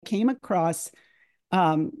came across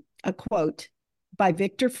a quote by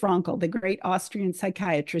Viktor Frankl, the great Austrian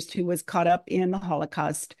psychiatrist who was caught up in the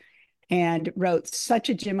Holocaust and wrote such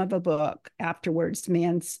a gem of a book afterwards,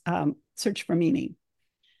 Man's Search for Meaning.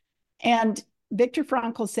 And Viktor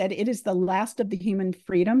Frankl said, it is the last of the human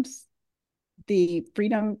freedoms, the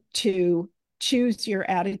freedom to choose your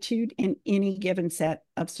attitude in any given set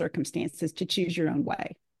of circumstances, to choose your own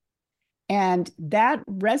way. And that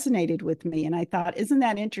resonated with me. And I thought, isn't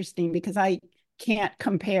that interesting? Because I can't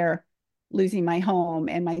compare losing my home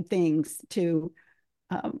and my things to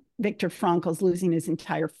Viktor Frankl's losing his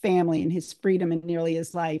entire family and his freedom and nearly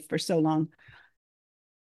his life for so long.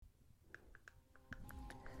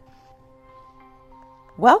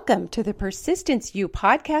 Welcome to the Persistence U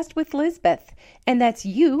podcast with Lisbeth, and that's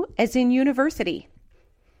you as in university.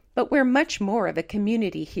 But we're much more of a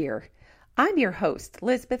community here. I'm your host,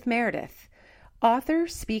 Lisbeth Meredith, author,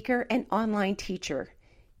 speaker, and online teacher.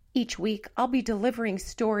 Each week, I'll be delivering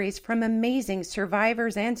stories from amazing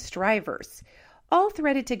survivors and strivers, all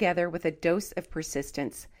threaded together with a dose of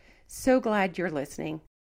persistence. So glad you're listening.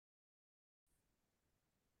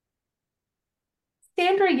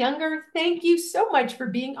 Sandra Younger, thank you so much for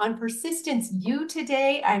being on Persistence U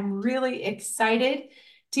today. I'm really excited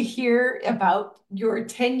to hear about your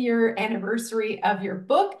 10-year anniversary of your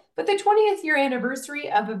book, but the 20th year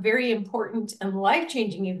anniversary of a very important and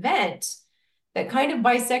life-changing event that kind of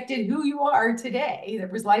bisected who you are today. There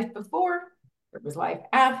was life before, there was life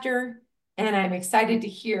after, and I'm excited to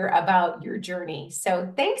hear about your journey.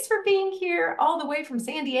 So thanks for being here all the way from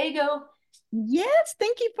San Diego. Yes,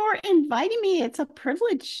 thank you for inviting me. It's a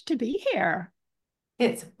privilege to be here.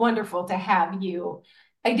 It's wonderful to have you.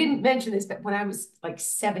 I didn't mention this, but when I was like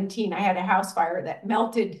 17, I had a house fire that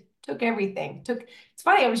melted, took everything. It's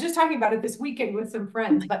funny, I was just talking about it this weekend with some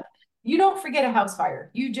friends, but you don't forget a house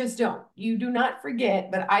fire. You just don't. You do not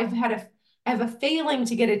forget, but I have a failing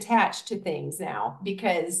to get attached to things now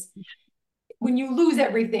because when you lose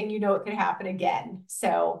everything, you know it could happen again.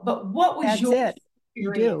 So, but what was That's your it.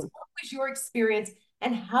 experience? What was your experience?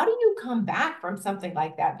 And how do you come back from something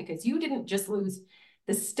like that? Because you didn't just lose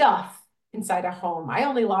the stuff inside a home. I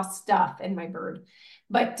only lost stuff and my bird,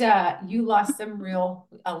 but you lost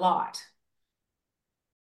a lot.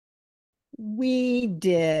 We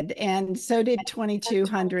did, and so did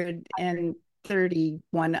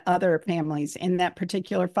 2,231 other families in that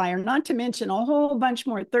particular fire, not to mention a whole bunch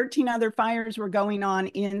more. 13 other fires were going on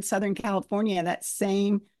in Southern California that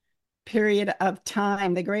same period of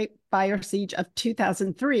time, the Great Fire Siege of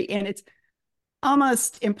 2003. And it's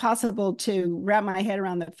almost impossible to wrap my head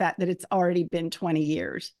around the fact that it's already been 20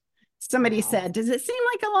 years. Somebody said, does it seem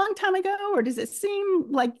like a long time ago or does it seem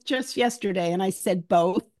like just yesterday? And I said,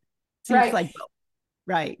 both. Seems like both.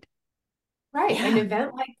 Right. Right. Yeah. An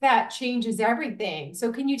event like that changes everything.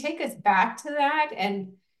 So can you take us back to that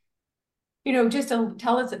and, just to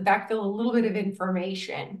tell us, backfill a little bit of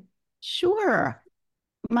information? Sure.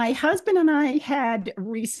 My husband and I had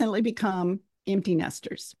recently become empty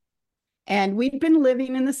nesters. And we'd been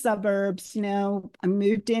living in the suburbs. I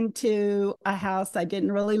moved into a house I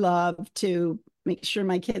didn't really love to make sure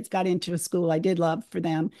my kids got into a school I did love for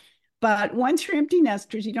them. But once you're empty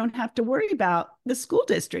nesters, you don't have to worry about the school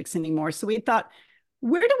districts anymore. So we thought,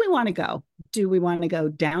 where do we want to go? Do we want to go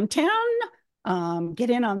downtown? Get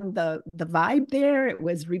in on the vibe there. It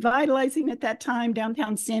was revitalizing at that time,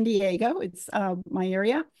 downtown San Diego. It's my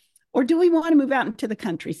area. Or do we want to move out into the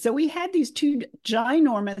country? So we had these two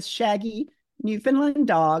ginormous, shaggy Newfoundland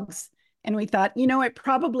dogs. And we thought, it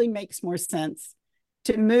probably makes more sense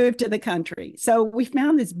to move to the country. So we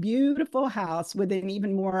found this beautiful house with an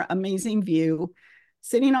even more amazing view,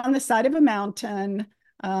 sitting on the side of a mountain,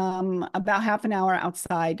 about half an hour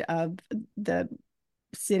outside of the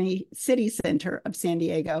city center of San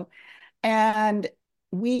Diego. And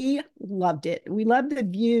we loved it. We loved the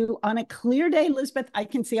view. On a clear day, Elizabeth, I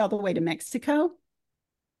can see all the way to Mexico.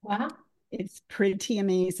 Wow. It's pretty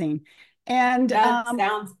amazing. And that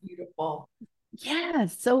sounds beautiful. Yeah.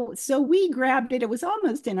 So we grabbed it. It was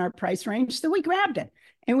almost in our price range. So we grabbed it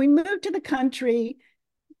and we moved to the country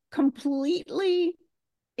completely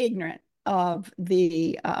ignorant of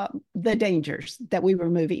the dangers that we were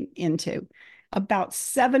moving into. About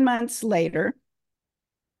 7 months later,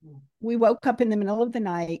 we woke up in the middle of the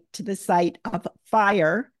night to the sight of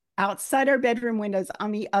fire outside our bedroom windows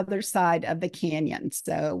on the other side of the canyon.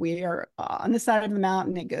 So we are on the side of the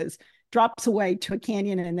mountain. It drops away to a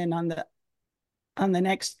canyon, and then on the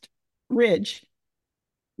next ridge,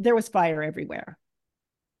 there was fire everywhere.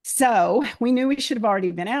 So we knew we should have already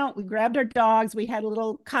been out. We grabbed our dogs. We had a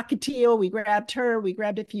little cockatiel. We grabbed her. We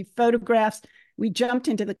grabbed a few photographs. We jumped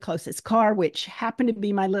into the closest car, which happened to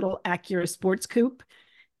be my little Acura sports coupe.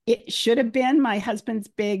 It should have been my husband's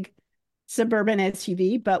big suburban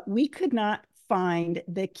SUV, but we could not find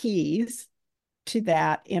the keys to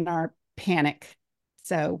that in our panic.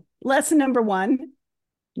 So, lesson number one,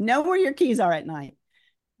 know where your keys are at night.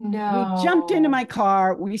 We jumped into No. my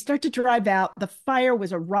car. We start to drive out. The fire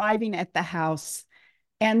was arriving at the house,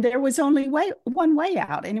 and there was only one way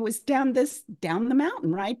out, and it was down the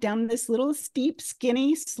mountain, right down this little steep,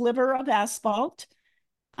 skinny sliver of asphalt.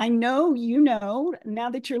 I know you know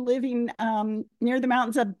now that you're living near the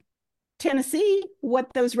mountains of Tennessee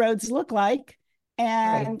what those roads look like.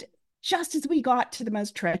 Right. And just as we got to the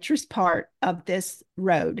most treacherous part of this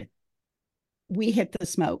road, we hit the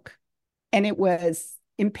smoke, and it was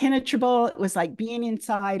impenetrable. It was like being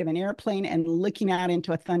inside of an airplane and looking out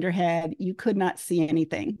into a thunderhead. You could not see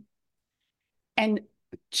anything. And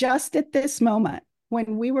just at this moment,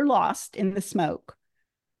 when we were lost in the smoke,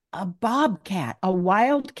 a bobcat, a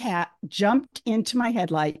wild cat, jumped into my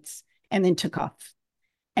headlights and then took off.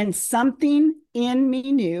 And something in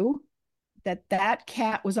me knew that that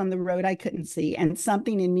cat was on the road I couldn't see, and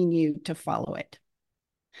something in me knew to follow it.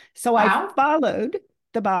 So I Wow. followed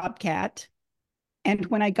the bobcat. And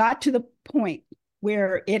when I got to the point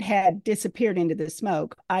where it had disappeared into the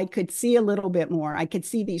smoke, I could see a little bit more. I could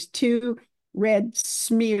see these two red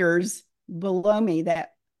smears below me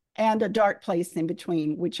that and a dark place in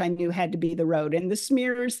between, which I knew had to be the road. And the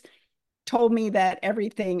smears told me that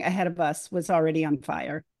everything ahead of us was already on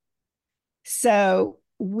fire. So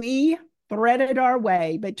we threaded our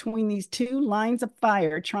way between these two lines of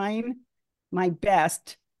fire, trying my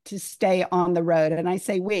best to stay on the road. And I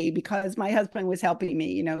say we because my husband was helping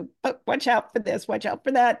me, oh, watch out for this, watch out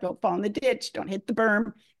for that, don't fall in the ditch, don't hit the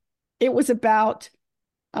berm. It was about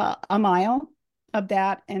a mile of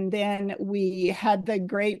that. And then we had the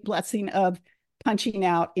great blessing of punching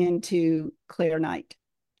out into clear night.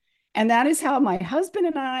 And that is how my husband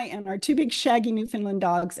and I and our two big shaggy Newfoundland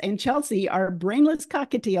dogs and Chelsea, our brainless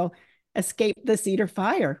cockatiel, escaped the Cedar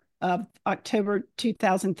Fire of October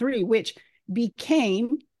 2003, which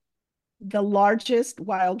became the largest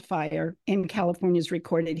wildfire in California's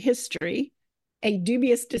recorded history, a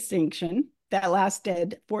dubious distinction that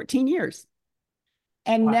lasted 14 years.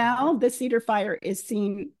 And now Wow. the Cedar Fire is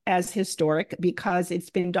seen as historic because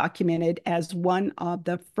it's been documented as one of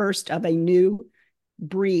the first of a new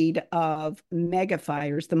breed of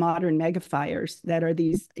megafires, the modern megafires that are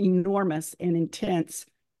these enormous and intense,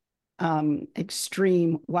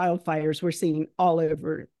 extreme wildfires we're seeing all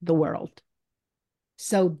over the world.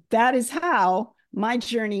 So that is how my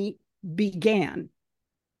journey began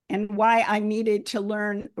and why I needed to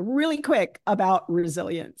learn really quick about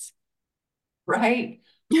resilience. Right.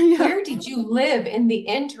 Yeah, Where did you live in the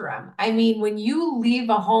interim? I mean, when you leave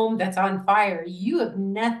a home that's on fire, you have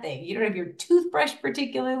nothing. You don't have your toothbrush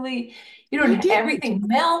particularly. You don't we have, did. everything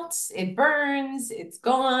melts, it burns, it's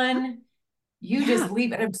gone. You just Yeah.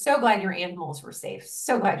 leave it. I'm so glad your animals were safe.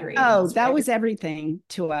 So glad your Oh, animals were that every was everything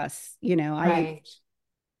to us. right.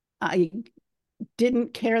 I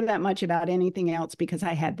didn't care that much about anything else because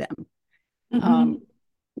I had them. Um, Hmm.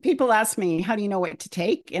 People ask me, how do you know what to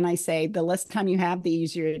take? And I say, the less time you have, the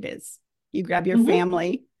easier it is. You grab your Hmm.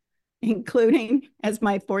 family, including, as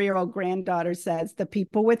my 4-year-old granddaughter says, the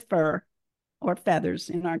people with fur or feathers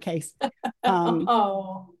in our case. Um,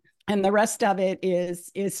 Oh, and the rest of it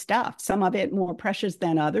is stuff. Some of it more precious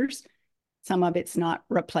than others. Some of it's not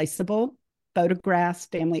replaceable, photographs,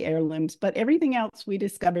 family heirlooms, but everything else we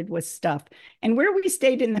discovered was stuff. And where we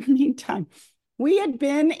stayed in the meantime, we had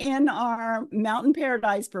been in our mountain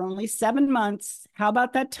paradise for only 7 months. How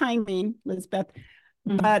about that timing, Lisbeth?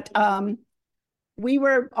 mm. But we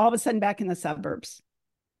were all of a sudden back in the suburbs,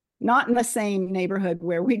 not in the same neighborhood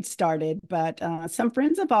where we'd started, but some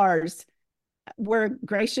friends of ours were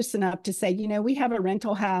gracious enough to say, we have a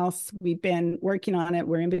rental house. We've been working on it.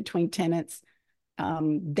 We're in between tenants.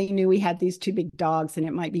 They knew we had these two big dogs and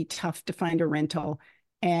it might be tough to find a rental.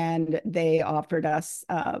 And they offered us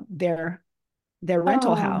their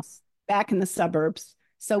rental Oh, house back in the suburbs.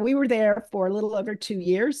 So we were there for a little over 2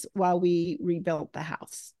 years while we rebuilt the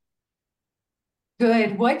house.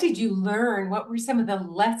 good. What did you learn? What were some of the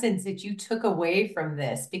lessons that you took away from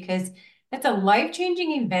this? Because that's a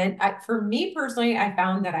life-changing event. For me personally, I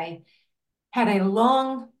found that I had a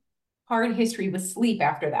long, hard history with sleep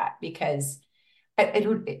after that because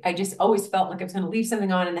I just always felt like I was going to leave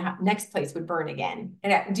something on and the next place would burn again.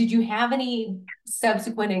 And did you have any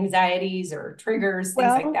subsequent anxieties or triggers,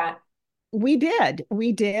 things like Well, that? we did.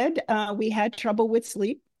 We did. We had trouble with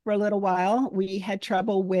sleep for a little while. We had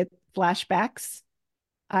trouble with flashbacks.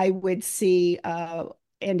 I would see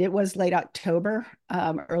and it was late October,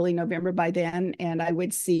 early November by then, and I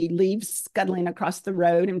would see leaves scuttling across the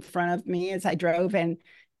road in front of me as I drove, and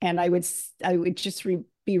I would just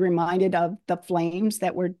be reminded of the flames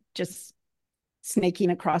that were just snaking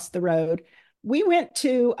across the road. We went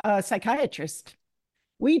to a psychiatrist.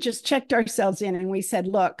 We just checked ourselves in and we said,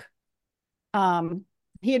 look,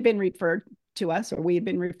 he had been referred to us, or we had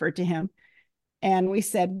been referred to him. And we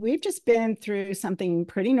said, we've just been through something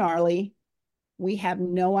pretty gnarly. We have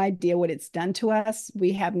no idea what it's done to us.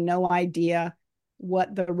 We have no idea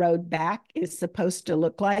what the road back is supposed to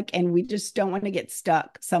look like. And we just don't want to get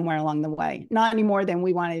stuck somewhere along the way, not any more than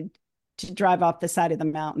we wanted to drive off the side of the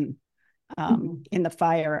mountain in the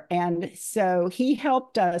fire. And so he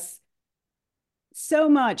helped us so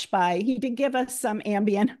much he did give us some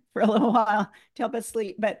Ambien for a little while to help us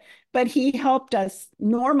sleep, but he helped us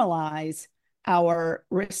normalize our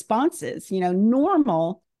responses,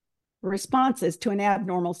 normal responses to an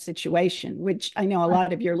abnormal situation, which I know a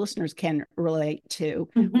lot of your listeners can relate to.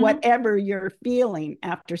 Whatever you're feeling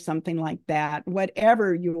after something like that,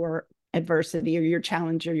 whatever your adversity or your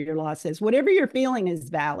challenge or your loss is, whatever you're feeling is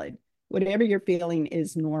valid. Whatever you're feeling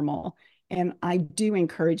is normal. And I do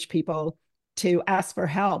encourage people to ask for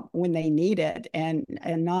help when they need it, and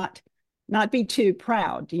not be too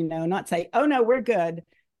proud, not say, oh no, we're good,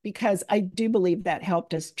 because I do believe that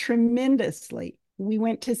helped us tremendously. We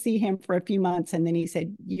went to see him for a few months and then he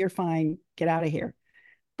said, you're fine, get out of here.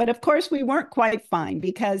 But of course we weren't quite fine,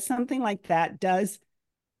 because something like that does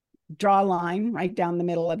draw a line right down the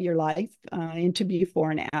middle of your life into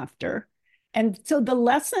before and after. And so the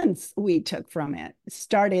lessons we took from it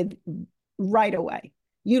started right away.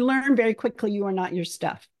 You learn very quickly you are not your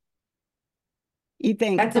stuff. You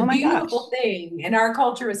think, that's a oh my beautiful gosh, thing. In our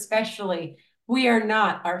culture, especially, we are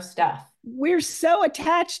not our stuff. We're so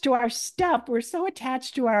attached to our stuff. We're so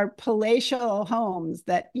attached to our palatial homes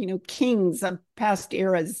that, kings of past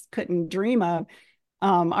eras couldn't dream of.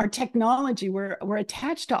 Our technology, we're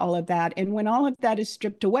attached to all of that. And when all of that is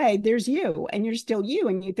stripped away, there's you, and you're still you.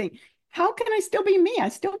 And you think, how can I still be me? I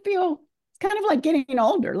still feel, it's kind of like getting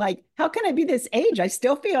older. Like, how can I be this age? I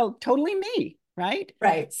still feel totally me, right?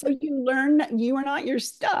 Right. So you learn you are not your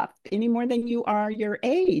stuff any more than you are your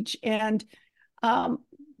age. And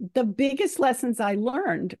the biggest lessons I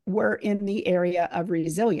learned were in the area of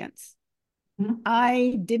resilience.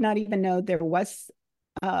 I did not even know there was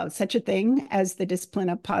such a thing as the discipline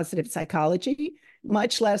of positive psychology,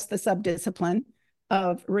 much less the subdiscipline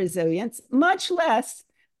of resilience, much less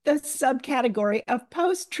the subcategory of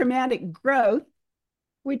post-traumatic growth,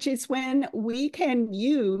 which is when we can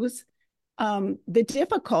use the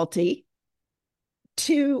difficulty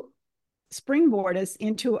to springboard us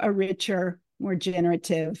into a richer, more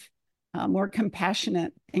generative, more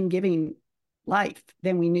compassionate and giving life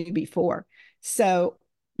than we knew before. So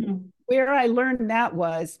where I learned that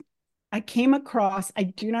was, I came across, I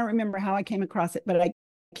do not remember how I came across it, but I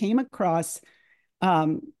came across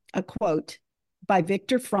a quote by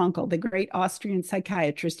Viktor Frankl, the great Austrian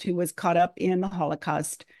psychiatrist who was caught up in the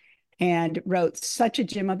Holocaust and wrote such a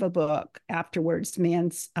gem of a book afterwards,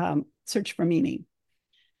 Man's Search for Meaning.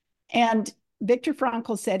 And Viktor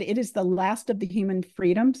Frankl said, it is the last of the human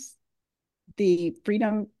freedoms, the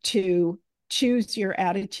freedom to choose your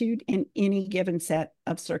attitude in any given set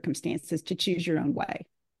of circumstances, to choose your own way.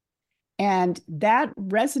 And that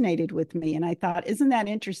resonated with me. And I thought, isn't that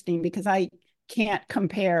interesting? Because I can't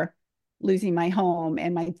compare losing my home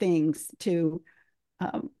and my things to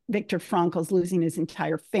Viktor Frankl's losing his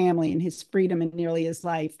entire family and his freedom and nearly his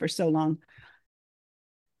life for so long.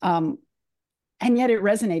 And yet it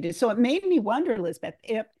resonated. So it made me wonder, Elizabeth,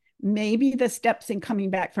 if maybe the steps in coming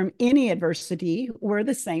back from any adversity were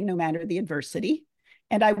the same, no matter the adversity.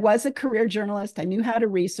 And I was a career journalist. I knew how to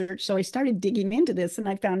research. So I started digging into this and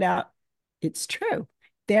I found out it's true.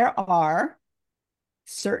 There are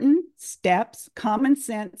certain steps, common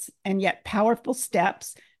sense, and yet powerful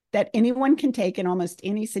steps that anyone can take in almost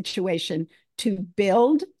any situation to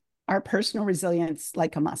build our personal resilience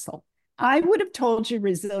like a muscle. I would have told you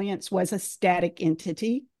resilience was a static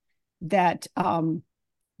entity, that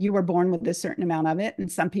you were born with a certain amount of it,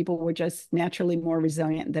 and some people were just naturally more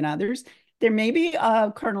resilient than others. There may be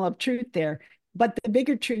a kernel of truth there, but the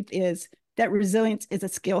bigger truth is that resilience is a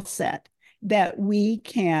skill set that we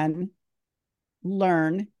can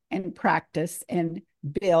learn and practice and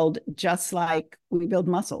build, just like we build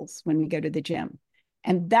muscles when we go to the gym.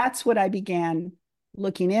 And that's what I began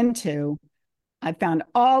looking into. I found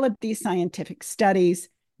all of these scientific studies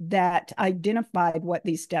that identified what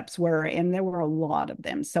these steps were, and there were a lot of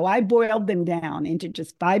them. So I boiled them down into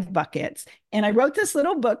just 5 buckets. And I wrote this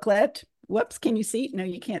little booklet, whoops, can you see? No,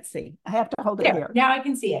 you can't see. I have to hold it There, here. now I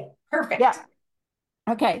can see it. Yeah. Perfect.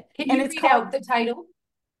 Okay. Can And you it's read called out the title?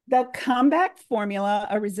 The Comeback Formula,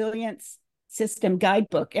 a Resilience System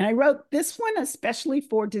Guidebook. And I wrote this one especially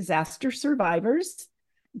for disaster survivors,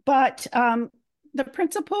 but the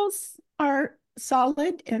principles are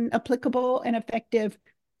solid and applicable and effective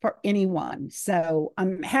for anyone. So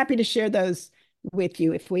I'm happy to share those with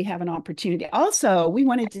you if we have an opportunity. Also, we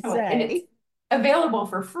wanted to Excellent. And it's say available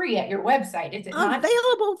for free at your website, is it not?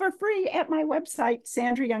 available for free at my website,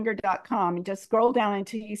 sandrayounger.com. And just scroll down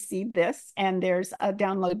until you see this, and there's a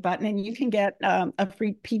download button, and you can get a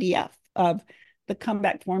free PDF of the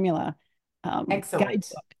Comeback Formula Excellent.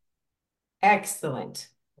 guidebook. Excellent.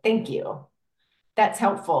 Thank you. That's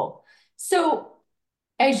helpful. So,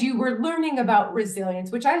 as you were learning about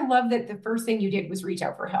resilience, which I love that the first thing you did was reach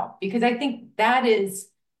out for help, because I think that is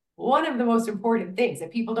one of the most important things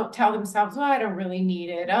that people don't tell themselves, oh, I don't really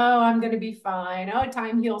need it. Oh, I'm going to be fine. Oh,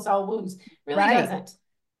 time heals all wounds. Really Right. doesn't.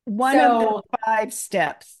 One of the So, 5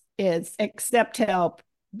 steps is accept help,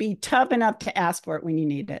 be tough enough to ask for it when you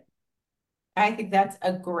need it. I think that's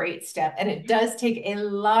a great step. And it does take a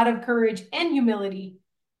lot of courage and humility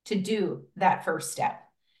to do that first step.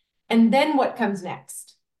 And then what comes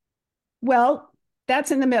next? Well,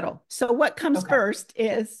 that's in the middle. So what comes Okay. first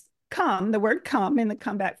is come, the word come in the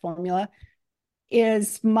comeback formula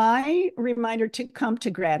is my reminder to come to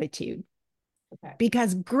gratitude, Okay.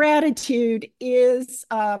 because gratitude is,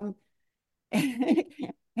 as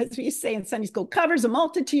we say in Sunday school, covers a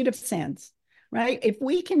multitude of sins, right? If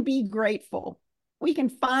we can be grateful, we can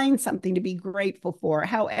find something to be grateful for,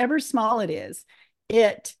 however small it is.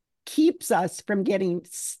 It keeps us from getting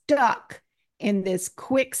stuck in this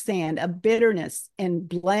quicksand of bitterness and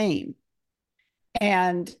blame.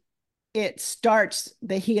 And it starts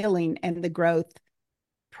the healing and the growth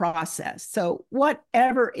process. So,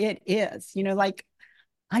 whatever it is, like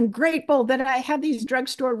I'm grateful that I have these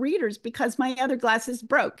drugstore readers because my other glasses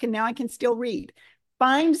broke and now I can still read.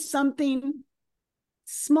 Find something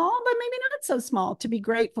small, but maybe not so small, to be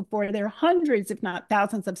grateful for. There are hundreds, if not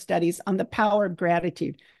thousands, of studies on the power of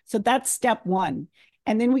gratitude. So that's step one.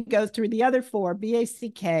 And then we go through the other 4,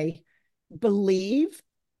 BACK, believe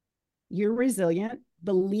you're resilient,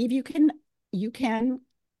 believe you can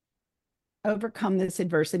overcome this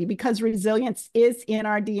adversity, because resilience is in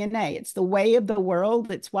our DNA. It's the way of the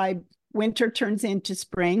world. It's why winter turns into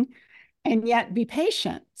spring. And yet be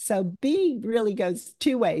patient. So be really goes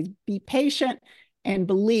 2 ways. Be patient and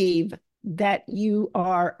believe that you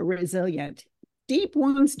are resilient. Deep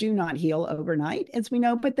wounds do not heal overnight, as we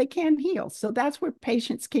know, but they can heal. So that's where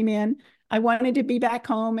patience came in. I wanted to be back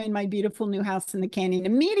home in my beautiful new house in the canyon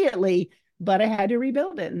immediately, but I had to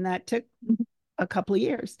rebuild it. And that took a couple of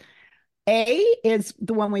years. A is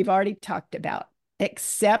the one we've already talked about.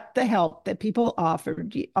 Accept the help that people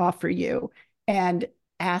offer you, and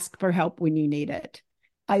ask for help when you need it.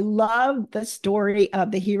 I love the story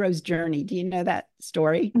of the hero's journey. Do you know that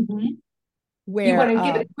story? Mm-hmm. You want Where, to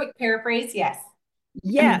give it a quick paraphrase? Yes. I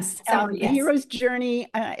mean, yes, summary, the yes. hero's journey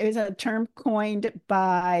is a term coined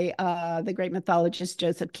by the great mythologist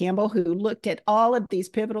Joseph Campbell, who looked at all of these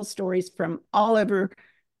pivotal stories from all over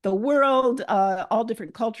the world, all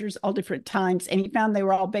different cultures, all different times. And he found they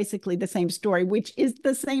were all basically the same story, which is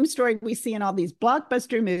the same story we see in all these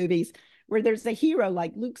blockbuster movies where there's a hero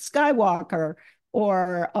like Luke Skywalker,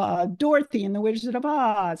 or Dorothy in The Wizard of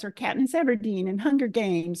Oz, or Katniss Everdeen in Hunger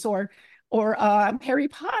Games, or Harry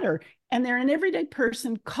Potter. And they're an everyday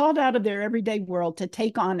person called out of their everyday world to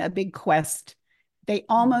take on a big quest. They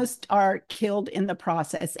almost are killed in the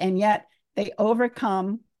process, and yet they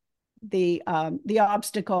overcome the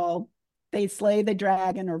obstacle. They slay the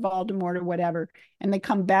dragon or Voldemort or whatever, and they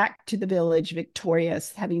come back to the village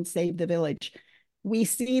victorious, having saved the village. We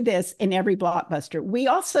see this in every blockbuster. We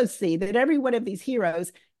also see that every one of these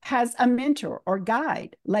heroes has a mentor or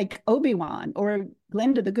guide, like Obi-Wan or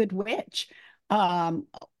Glinda the Good Witch,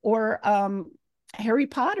 or Harry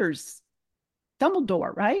Potter's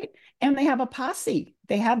Dumbledore, right? And they have a posse.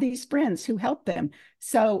 They have these friends who help them.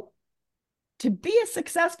 So to be a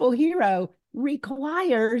successful hero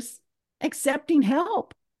requires accepting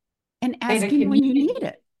help and And a asking when you community. need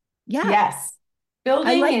it. Yeah. Yes. I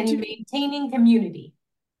Building like and to, maintaining community.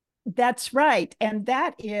 that's right. And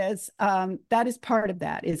that is part of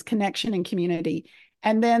that, is connection and community.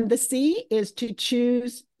 And then the C is to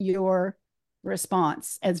choose your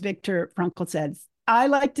response, as Viktor Frankl says. I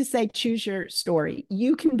like to say, choose your story.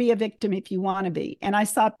 You can be a victim if you want to be. And I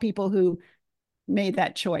saw people who made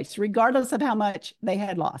that choice, regardless of how much they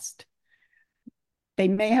had lost. They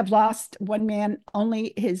may have lost, one man,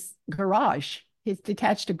 only his garage, his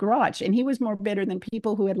detached garage, and he was more bitter than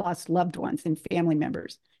people who had lost loved ones and family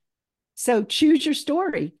members. So choose your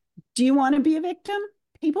story. Do you want to be a victim?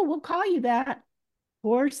 People will call you that.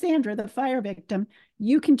 Or Sandra, the fire victim.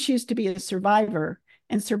 You can choose to be a survivor.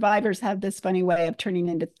 And survivors have this funny way of turning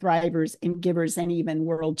into thrivers and givers and even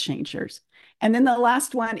world changers. And then the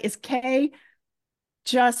last one is K,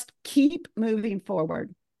 just keep moving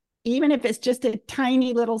forward. Even if it's just a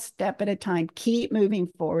tiny little step at a time, keep moving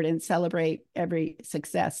forward and celebrate every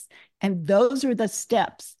success. And those are the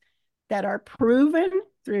steps that are proven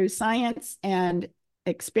through science and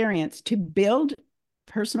experience to build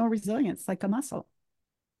personal resilience like a muscle.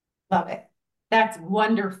 Love it. That's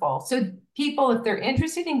wonderful. So people, if they're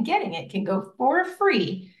interested in getting it, can go for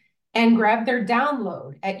free and grab their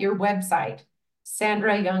download at your website,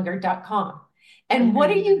 sandrayounger.com. And what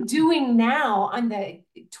are you doing now on the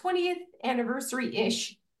 20th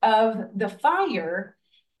anniversary-ish of the fire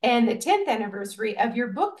and the 10th anniversary of your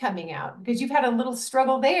book coming out? Because you've had a little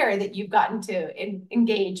struggle there that you've gotten to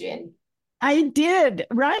engage in. I did,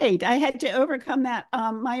 right. I had to overcome that.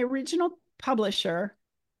 My original publisher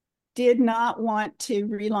did not want to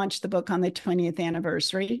relaunch the book on the 20th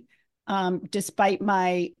anniversary, despite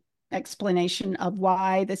my explanation of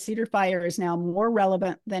why the Cedar Fire is now more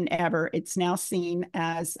relevant than ever. It's now seen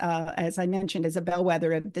as I mentioned, as a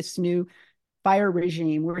bellwether of this new fire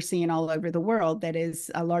regime we're seeing all over the world that is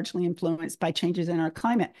largely influenced by changes in our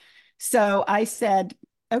climate. So I said,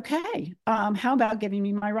 okay, how about giving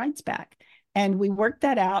me my rights back? And we worked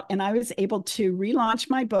that out, and I was able to relaunch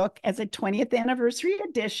my book as a 20th anniversary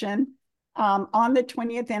edition on the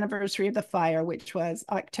 20th anniversary of the fire, which was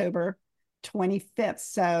October 25th.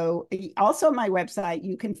 So also on my website,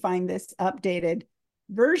 you can find this updated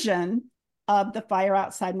version of the fire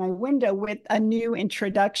outside my window with a new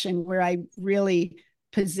introduction where I really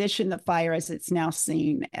position the fire as it's now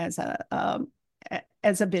seen as a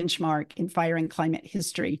benchmark in fire and climate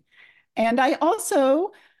history. And I also,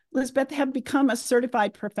 Lisbeth, have become a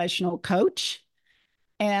certified professional coach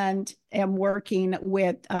and am working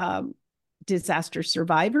with disaster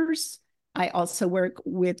survivors. I also work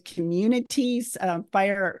with communities,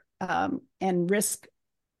 fire and risk,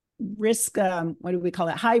 what do we call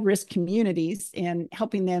it? High risk communities, and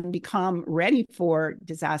helping them become ready for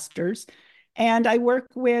disasters. And I work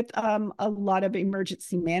with a lot of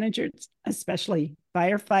emergency managers, especially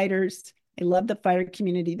firefighters. I love the fire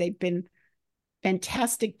community. They've been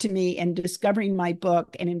fantastic to me in discovering my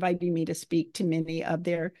book and inviting me to speak to many of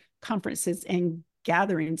their conferences and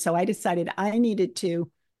gatherings. So I decided I needed to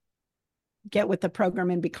get with the program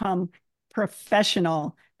and become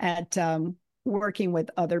professional at working with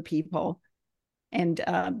other people and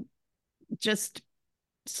just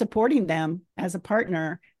supporting them as a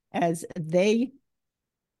partner as they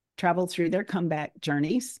travel through their comeback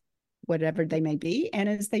journeys, whatever they may be, and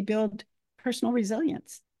as they build personal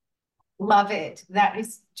resilience. Love it. That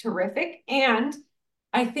is terrific. And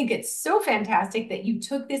I think it's so fantastic that you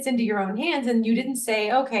took this into your own hands and you didn't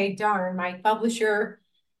say, okay, darn, my publisher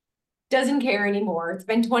doesn't care anymore. It's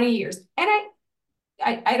been 20 years. And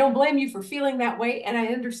I don't blame you for feeling that way. And I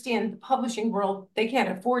understand the publishing world, they can't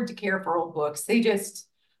afford to care for old books. They just,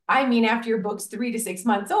 I mean, after your book's 3 to 6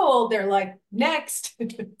 months old, they're like, next.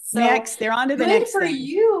 So next, they're on to the next good for thing.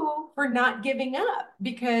 you for not giving up,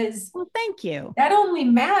 because well, thank you. That only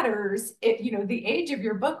matters if, you know, the age of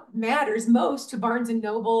your book matters most to Barnes and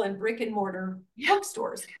Noble and brick and mortar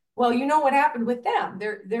bookstores. Well, you know what happened with them.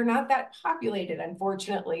 They're not that populated,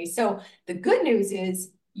 unfortunately. So the good news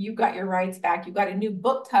is you got your rights back. You got a new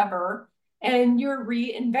book cover and you're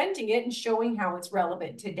reinventing it and showing how it's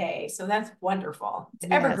relevant today. So that's wonderful.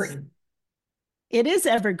 It's evergreen. It is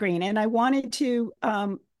evergreen. And I wanted to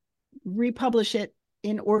republish it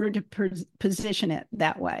in order to position it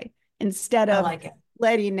that way, instead of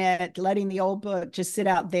letting the old book just sit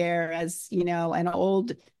out there as, you know, an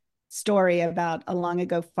old story about a long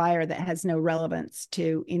ago fire that has no relevance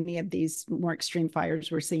to any of these more extreme fires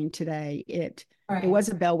we're seeing today. It was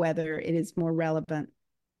a bellwether. It is more relevant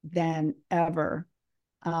than ever.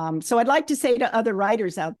 So I'd like to say to other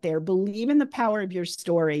writers out there, believe in the power of your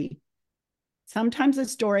story. Sometimes a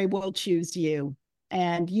story will choose you,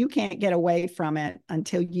 and you can't get away from it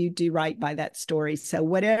until you do right by that story. So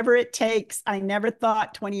whatever it takes, I never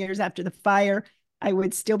thought 20 years after the fire, I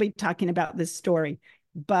would still be talking about this story.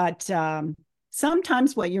 But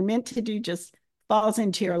sometimes what you're meant to do just falls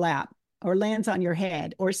into your lap or lands on your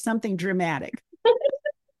head or something dramatic.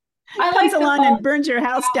 Comes along and burns your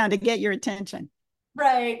house down to get your attention.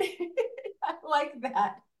 Right. I like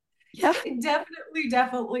that. Yeah.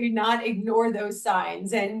 Definitely not ignore those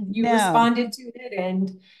signs. And you responded to it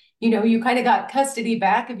and you kind of got custody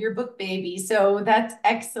back of your book baby. So that's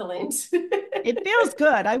excellent. It feels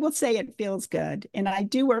good. I will say it feels good. And I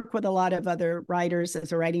do work with a lot of other writers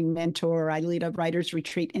as a writing mentor. I lead a writers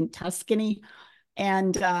retreat in Tuscany,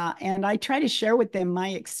 and I try to share with them my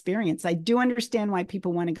experience. I do understand why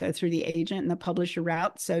people want to go through the agent and the publisher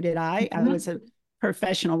route. So did I. I was Mhm. a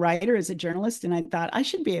professional writer as a journalist, and I thought I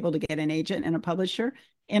should be able to get an agent and a publisher,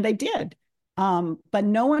 and I did. But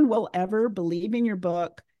no one will ever believe in your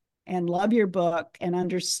book and love your book and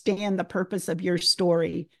understand the purpose of your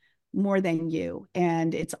story more than you.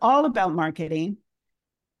 And it's all about marketing.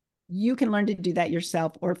 You can learn to do that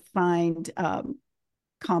yourself or find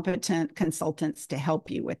competent consultants to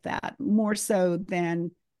help you with that more so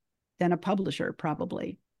than a publisher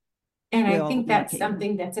probably And I will think that's market you.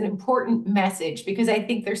 something that's an important message because I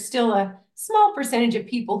think there's still a small percentage of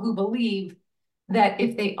people who believe that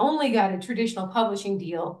if they only got a traditional publishing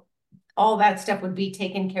deal, all that stuff would be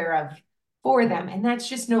taken care of for them. And that's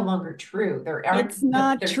just no longer true. It's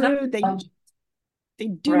not There's not true. a budget, They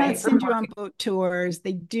do not right, for send you on marketing. boat tours.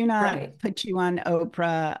 They do not Right. put you on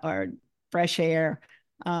Oprah or Fresh Air.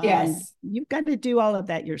 Yes. You've got to do all of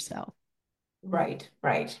that yourself. Right.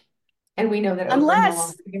 Right. And we know that Oprah no longer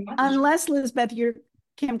Unless, can publish. unless Lisbeth, you're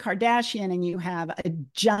Kim Kardashian and you have a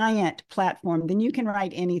giant platform, then you can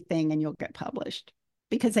write anything and you'll get published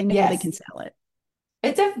because they know they can Yes. sell it.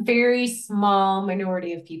 It's a very small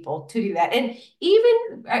minority of people to do that. And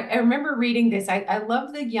even I remember reading this. I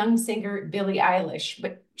love the young singer Billie Eilish,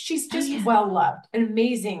 but she's Oh just yeah. well loved, an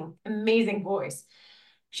amazing, amazing voice.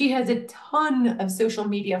 She has a ton of social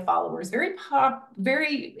media followers,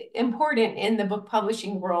 very important in the book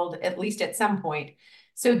publishing world, at least at some point.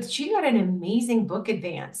 So she got an amazing book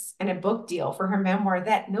advance and a book deal for her memoir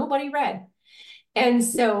that nobody read. And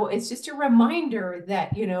so it's just a reminder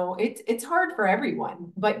that, it's hard for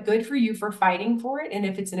everyone, but good for you for fighting for it. And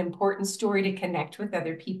if it's an important story to connect with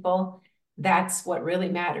other people, that's what really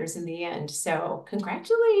matters in the end. So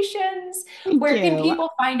congratulations. Thank Where can you. people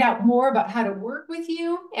find out more about how to work with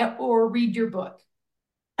you or read your book?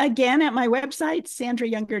 Again, at my website,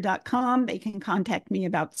 sandrayounger.com, they can contact me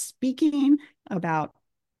about speaking, about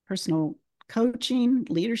personal coaching,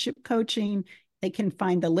 leadership coaching. They can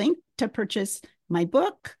find the link to purchase my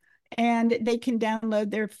book, and they can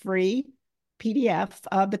download their free PDF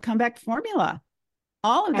of the comeback formula.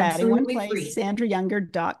 All of that in one Absolutely place, free.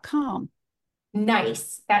 sandrayounger.com.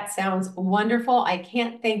 Nice. That sounds wonderful. I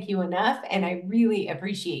can't thank you enough. And I really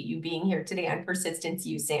appreciate you being here today on Persistence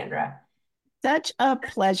You, Sandra. Such a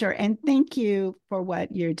pleasure. And thank you for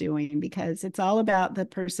what you're doing because it's all about the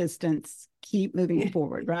persistence. Keep moving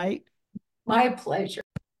forward, right? My pleasure.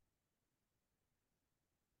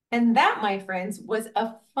 And that, my friends, was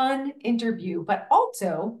a fun interview, but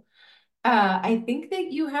also I think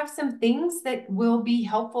that you have some things that will be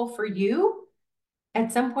helpful for you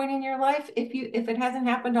at some point in your life if it hasn't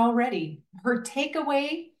happened already. Her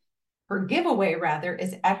giveaway rather,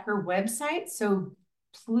 is at her website. So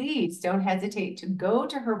please don't hesitate to go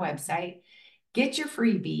to her website, get your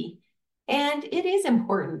freebie. And it is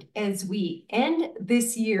important as we end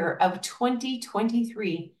this year of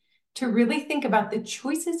 2023 to really think about the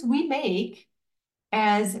choices we make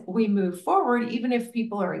as we move forward, even if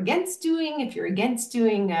you're against doing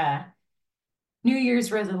New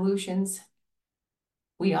Year's resolutions,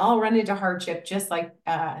 we all run into hardship, just like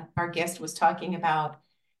our guest was talking about.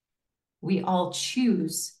 We all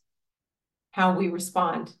choose how we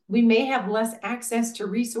respond. We may have less access to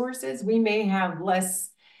resources. We may have less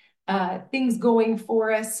things going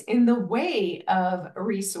for us in the way of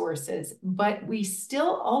resources, but we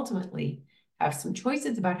still ultimately have some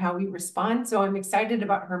choices about how we respond. So I'm excited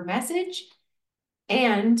about her message.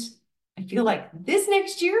 And I feel like this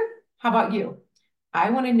next year, how about you?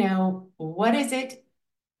 I want to know what is it?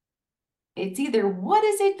 It's either what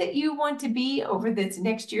is it that you want to be over this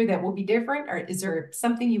next year that will be different, or is there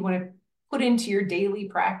something you want to put into your daily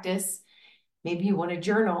practice? Maybe you want to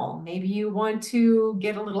journal. Maybe you want to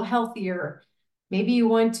get a little healthier. Maybe you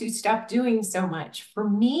want to stop doing so much. For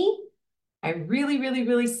me, I really, really,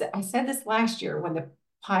 really, I said this last year when the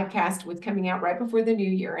podcast was coming out right before the new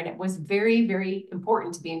year, and it was very, very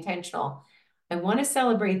important to be intentional. I want to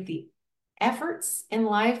celebrate the efforts in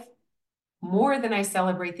life more than I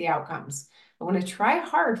celebrate the outcomes. I want to try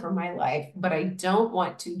hard for my life, but I don't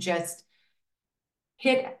want to just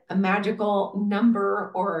hit a magical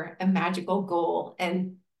number or a magical goal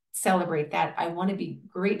and celebrate that. I want to be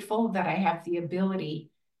grateful that I have the ability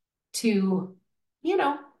to,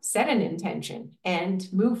 set an intention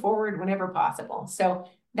and move forward whenever possible. So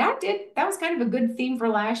that was kind of a good theme for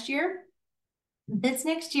last year. This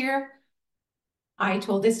next year, I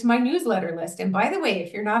told this to my newsletter list. And by the way,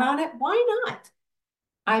 if you're not on it, why not?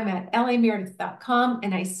 I'm at lameredith.com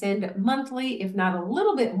and I send monthly, if not a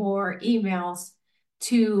little bit more, emails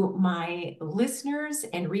to my listeners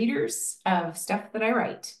and readers of stuff that I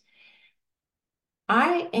write.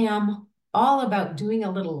 I am all about doing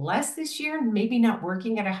a little less this year, maybe not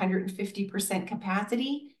working at 150%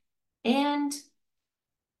 capacity, and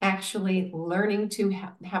actually learning to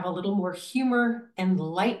have a little more humor and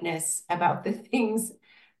lightness about the things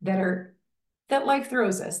that life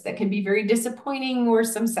throws us that can be very disappointing or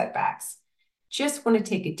some setbacks. Just want to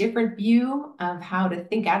take a different view of how to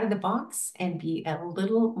think out of the box and be a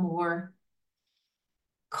little more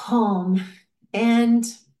calm and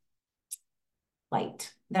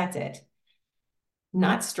light. That's it.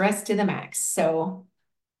 Not stressed to the max. So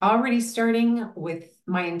already starting with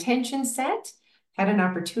my intention set, had an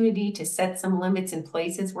opportunity to set some limits in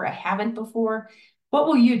places where I haven't before. What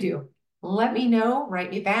will you do? Let me know,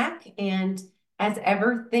 write me back. And as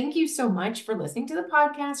ever, thank you so much for listening to the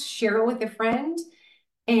podcast. Share it with a friend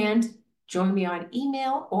and join me on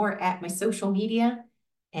email or at my social media.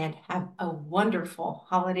 And have a wonderful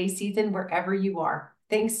holiday season wherever you are.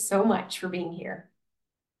 Thanks so much for being here.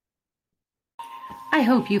 I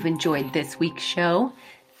hope you've enjoyed this week's show.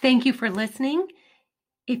 Thank you for listening.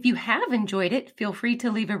 If you have enjoyed it, feel free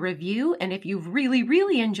to leave a review. And if you've really,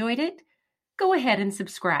 really enjoyed it, go ahead and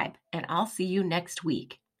subscribe. And I'll see you next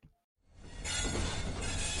week.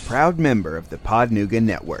 Proud member of the Podnuga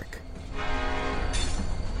Network.